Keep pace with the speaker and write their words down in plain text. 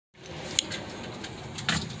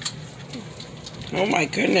Oh my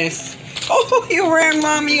goodness. Oh, you ran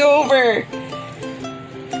mommy over.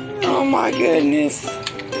 Oh my goodness.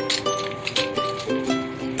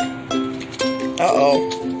 Uh-oh.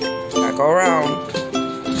 I go around.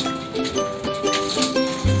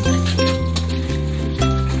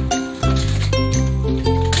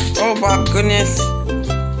 Oh my goodness.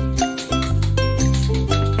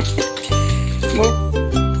 Move.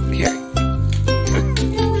 Here.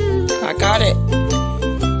 I got it.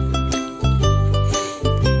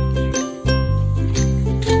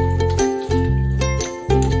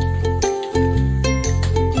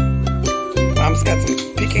 Mom's got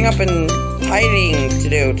some picking up and tidying to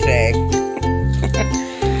do today.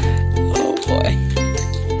 Oh boy.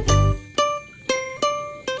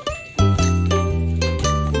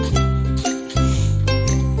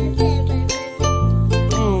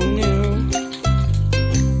 Oh no.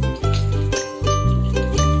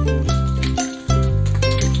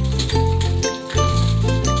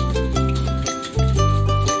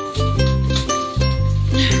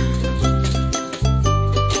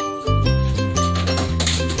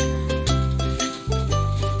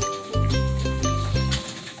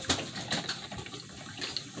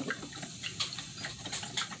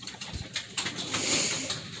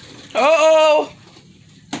 Uh-oh!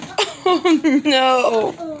 Oh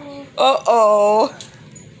no! Uh-oh!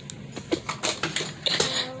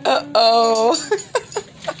 Uh-oh!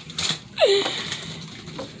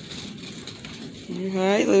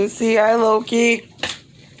 Hi Lucy, hi Loki.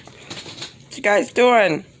 What you guys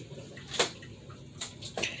doing?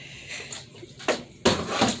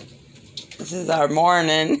 This is our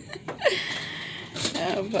morning.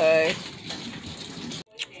 Oh boy.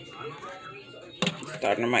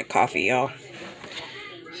 Starting my coffee, y'all.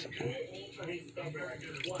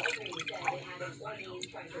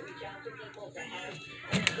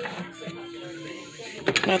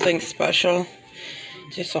 Nothing special.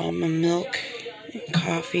 Just almond milk and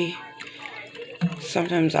coffee.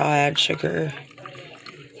 Sometimes I'll add sugar.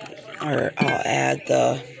 Or I'll add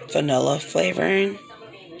the vanilla flavoring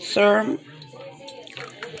syrup.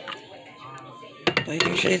 But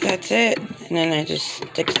usually that's it. And then I just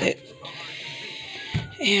stick it.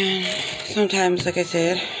 And sometimes, like I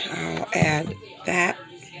said, I'll add that,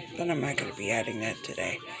 but I'm not going to be adding that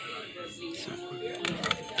today. So.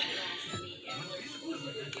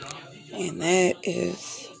 And that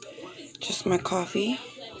is just my coffee.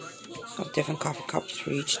 I have different coffee cups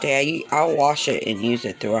for each day. I'll wash it and use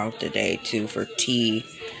it throughout the day too for tea,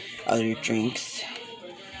 other drinks.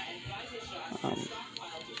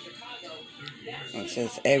 It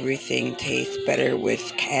says everything tastes better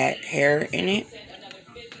with cat hair in it.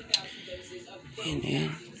 And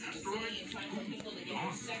then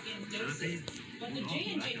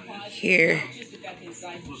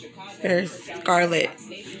there's Scarlet.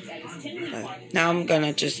 Now I'm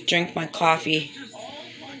gonna just drink my coffee.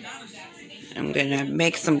 I'm gonna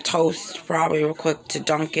make some toast probably real quick to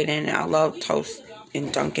dunk it in. I love toast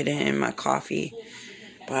and dunk it in my coffee.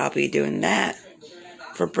 But I'll be doing that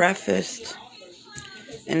for breakfast.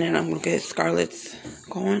 And then I'm gonna get Scarlet's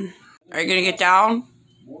going. Are you gonna get down?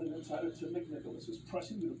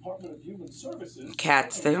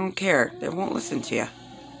 Cats, they don't care. They won't listen to you.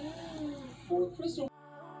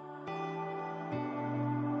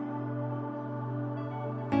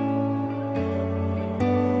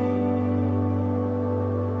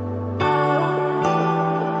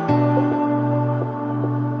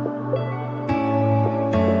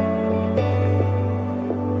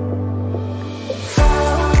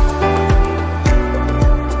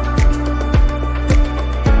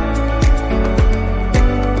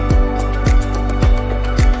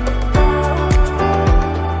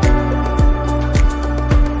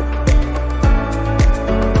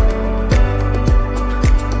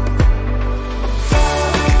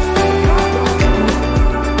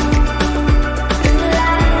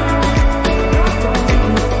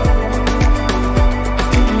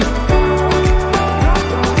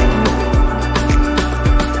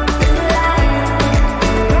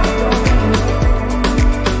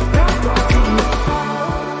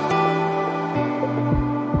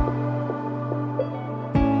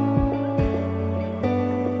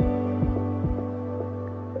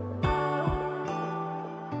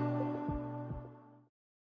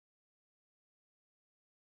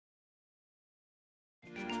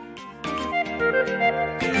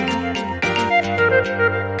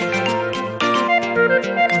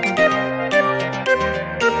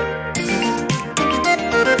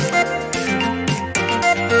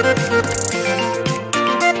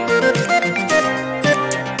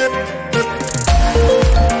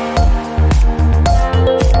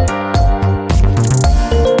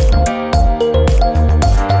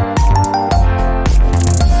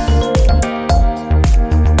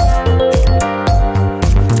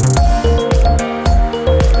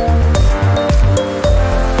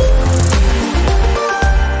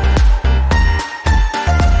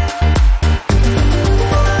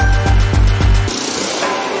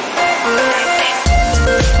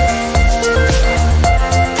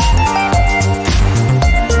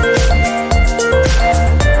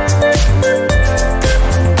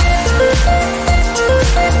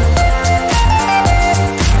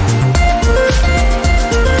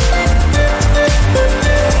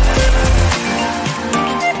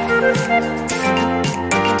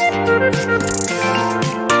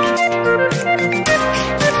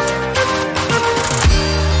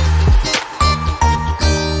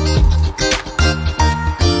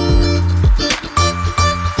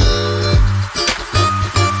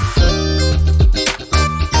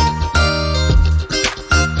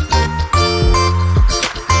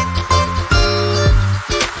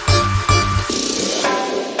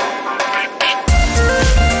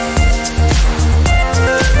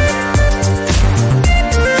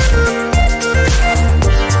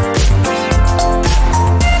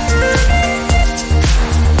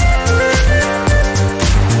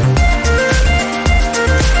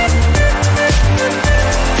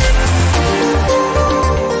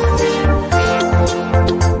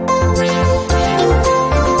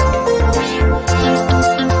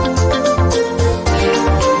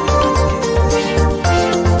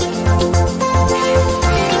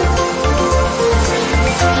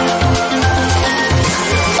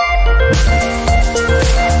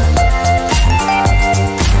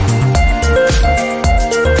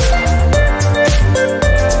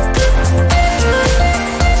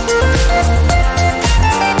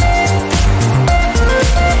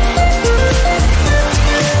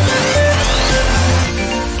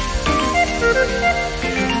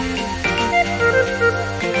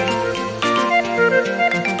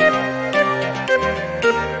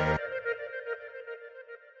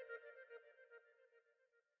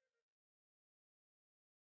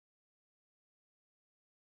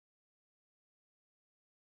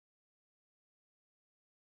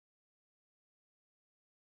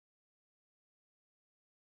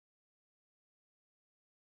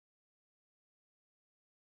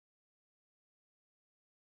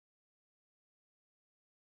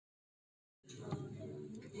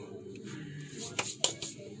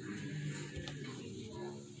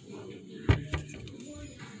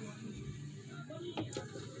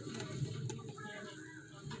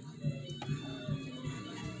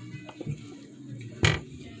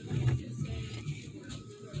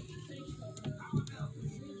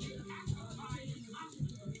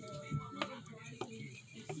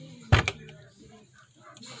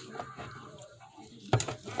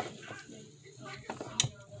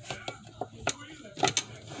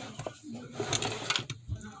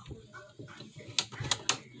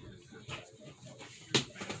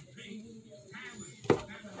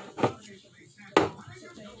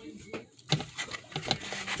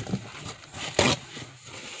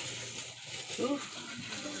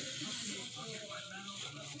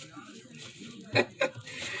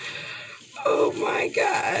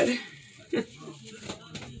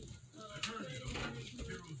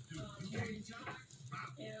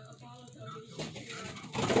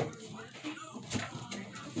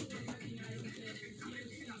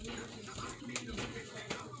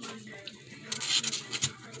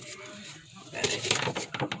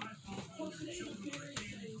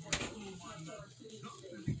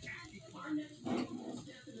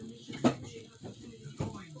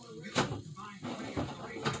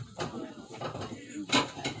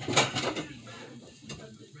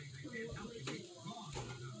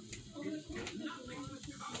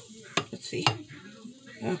 see.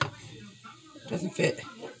 Oh, doesn't fit.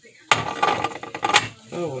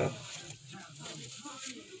 Oh well.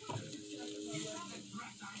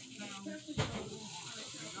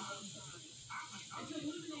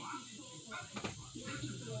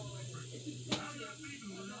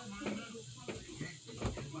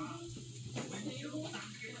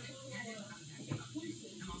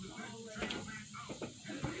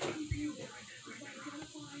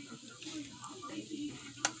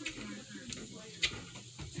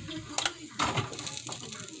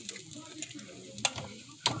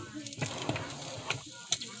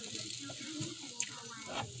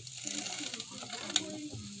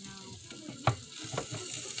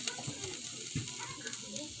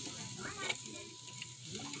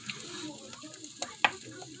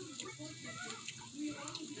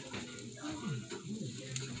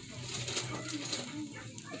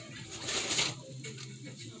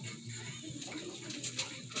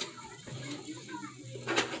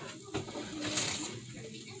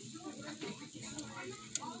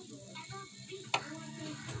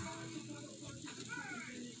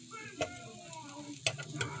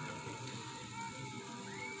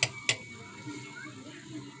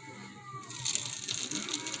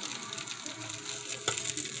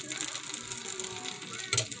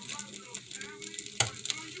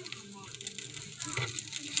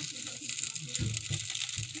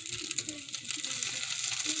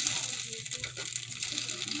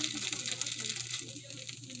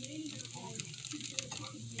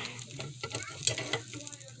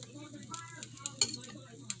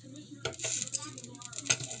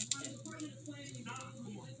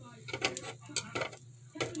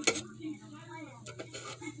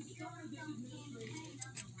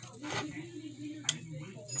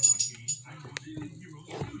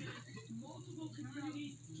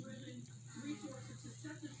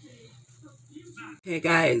 Okay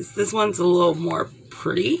guys, this one's a little more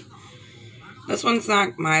pretty. This one's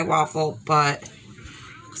not my waffle, but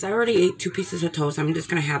because I already ate 2 pieces of toast, I'm just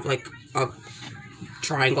going to have like a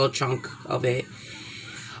triangle chunk of it.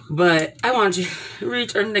 But I want to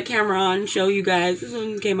return the camera on and show you guys. This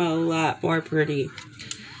one came out a lot more pretty.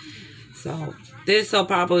 So this will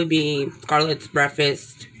probably be Scarlett's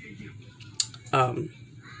breakfast.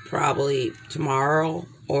 Probably tomorrow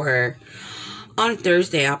or on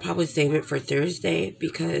Thursday. I'll probably save it for Thursday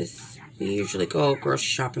because we usually go grocery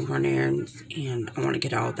shopping for errands and I want to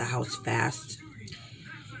get out of the house fast.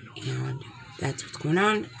 And that's what's going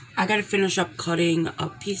on. I gotta finish up cutting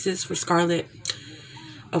up pieces for Scarlett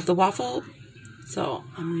of the waffle. So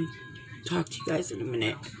I'm talk to you guys in a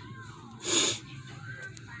minute.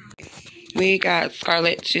 We got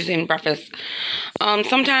Scarlett. She's eating breakfast.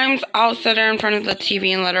 Sometimes I'll sit her in front of the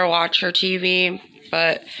TV and let her watch her TV,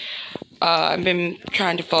 but I've been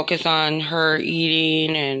trying to focus on her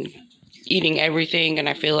eating and eating everything, and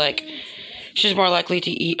I feel like she's more likely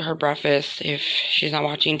to eat her breakfast if she's not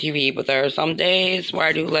watching TV. But there are some days where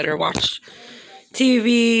I do let her watch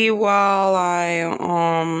TV while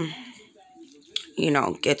I you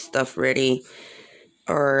know, get stuff ready,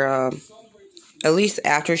 or at least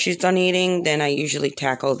after she's done eating, then I usually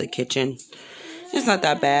tackle the kitchen. It's not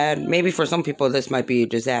that bad. Maybe for some people this might be a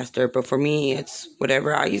disaster, but for me it's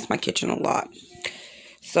whatever. I use my kitchen a lot.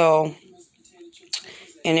 So,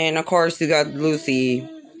 and then of course you got Lucy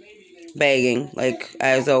begging, like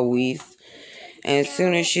as always. And as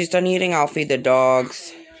soon as she's done eating, I'll feed the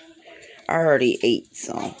dogs. I already ate,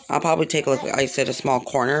 so I'll probably take, like I said, a small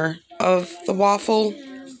corner of the waffle.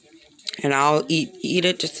 And I'll eat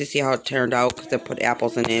it just to see how it turned out, because I put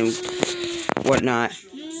apples in it and whatnot.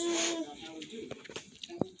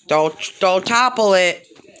 Don't topple it.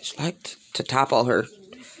 She liked to topple her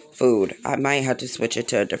food. I might have to switch it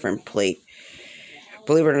to a different plate.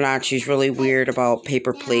 Believe it or not, she's really weird about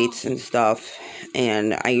paper plates and stuff.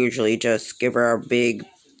 And I usually just give her a big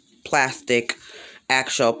plastic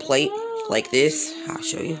actual plate like this. I'll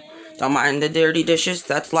show you. Don't mind the dirty dishes.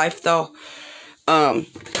 That's life though.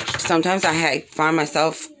 Sometimes I find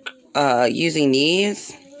myself using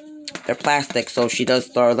these. They're plastic, so she does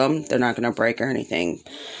throw them. They're not going to break or anything.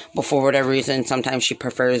 But for whatever reason, sometimes she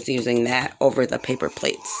prefers using that over the paper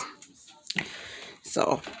plates.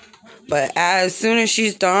 So, but as soon as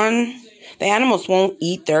she's done, the animals won't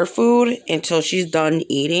eat their food until she's done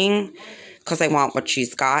eating, because they want what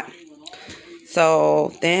she's got.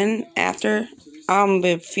 So then after, I'll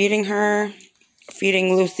be feeding her,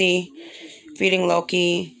 feeding Lucy, feeding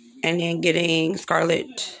Loki, and then getting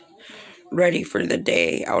Scarlett ready for the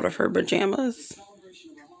day out of her pajamas.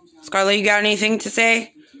 Scarlett, you got anything to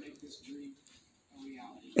say?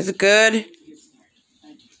 Is it good?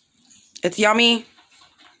 It's yummy?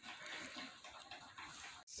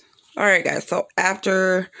 Alright guys, so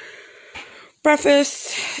after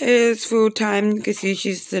breakfast is food time. You can see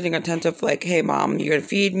she's sitting attentive like, hey mom, you gonna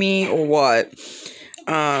feed me or what?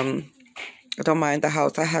 I don't mind the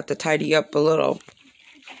house. I had to tidy up a little.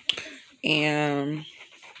 And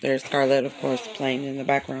there's Scarlett, of course, playing in the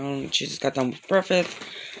background. She just got done with breakfast.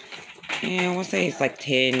 And we'll say it's like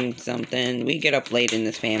 10 something. We get up late in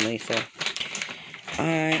this family, so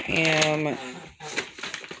I am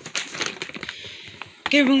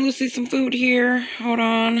giving Lucy some food here. Hold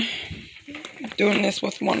on. Doing this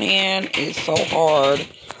with one hand is so hard.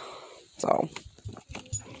 So,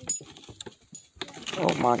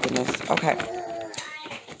 oh my goodness. Okay.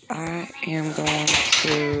 I am going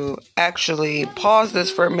to actually pause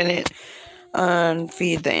this for a minute and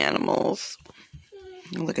feed the animals.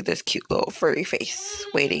 Look at this cute little furry face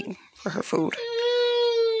waiting for her food.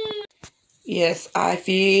 Yes, I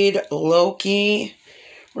feed Loki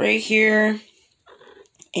right here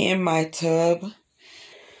in my tub.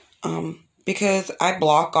 Because I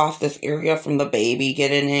block off this area from the baby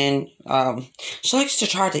getting in. She likes to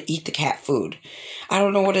try to eat the cat food. I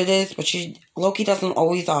don't know what it is, but Loki doesn't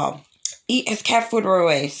always eat his cat food right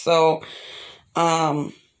away. So,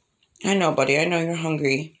 I know, buddy. I know you're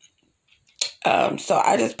hungry. So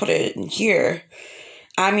I just put it in here.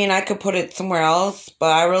 I mean, I could put it somewhere else,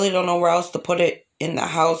 but I really don't know where else to put it in the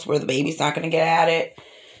house where the baby's not going to get at it.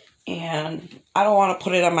 And I don't want to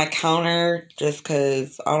put it on my counter just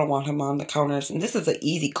because I don't want him on the counters. And this is an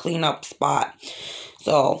easy cleanup spot.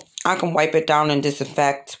 So I can wipe it down and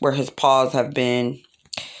disinfect where his paws have been.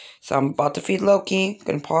 So I'm about to feed Loki. I'm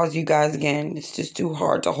going to pause you guys again. It's just too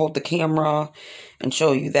hard to hold the camera and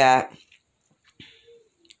show you that.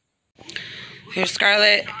 Here's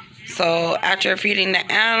Scarlett. So after feeding the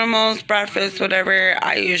animals, breakfast, whatever,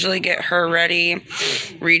 I usually get her ready,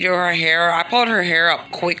 redo her hair. I pulled her hair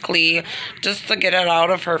up quickly just to get it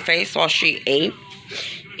out of her face while she ate.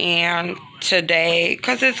 And today,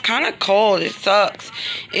 because it's kind of cold, it sucks.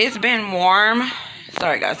 It's been warm.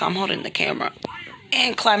 Sorry guys, I'm holding the camera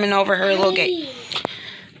and climbing over her little gate.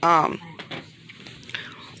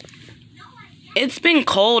 It's been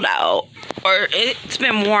cold out, or it's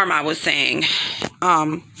been warm, I was saying,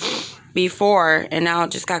 before, and now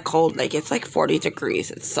it just got cold. Like, it's like 40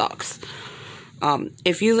 degrees. It sucks.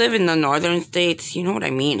 If you live in the northern states, you know what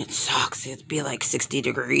I mean. It sucks. It'd be like 60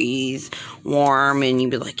 degrees, warm, and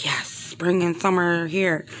you'd be like, yes, spring and summer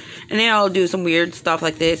here. And then I'll do some weird stuff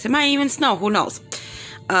like this. It might even snow, who knows.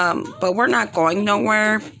 But we're not going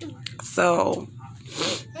nowhere, so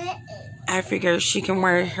I figure she can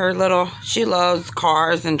wear her little, she loves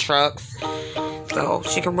cars and trucks, so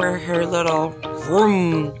she can wear her little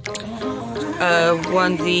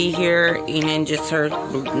onesie here, and then just her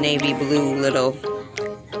navy blue little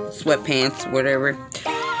sweatpants, whatever.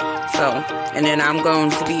 So, and then I'm going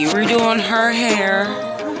to be redoing her hair,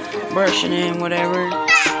 brushing it and whatever.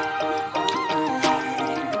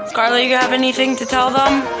 Scarlett, you have anything to tell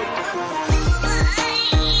them?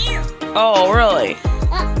 Oh, really?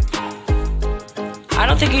 I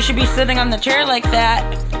don't think you should be sitting on the chair like that.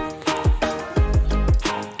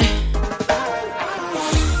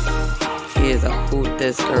 She is a hoot,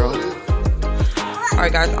 this girl.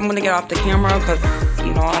 Alright guys, I'm gonna get off the camera because,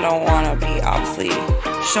 you know, I don't want to be obviously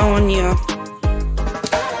showing you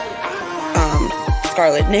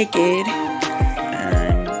Scarlett naked.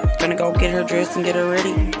 I'm gonna go get her dressed and get her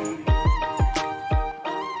ready.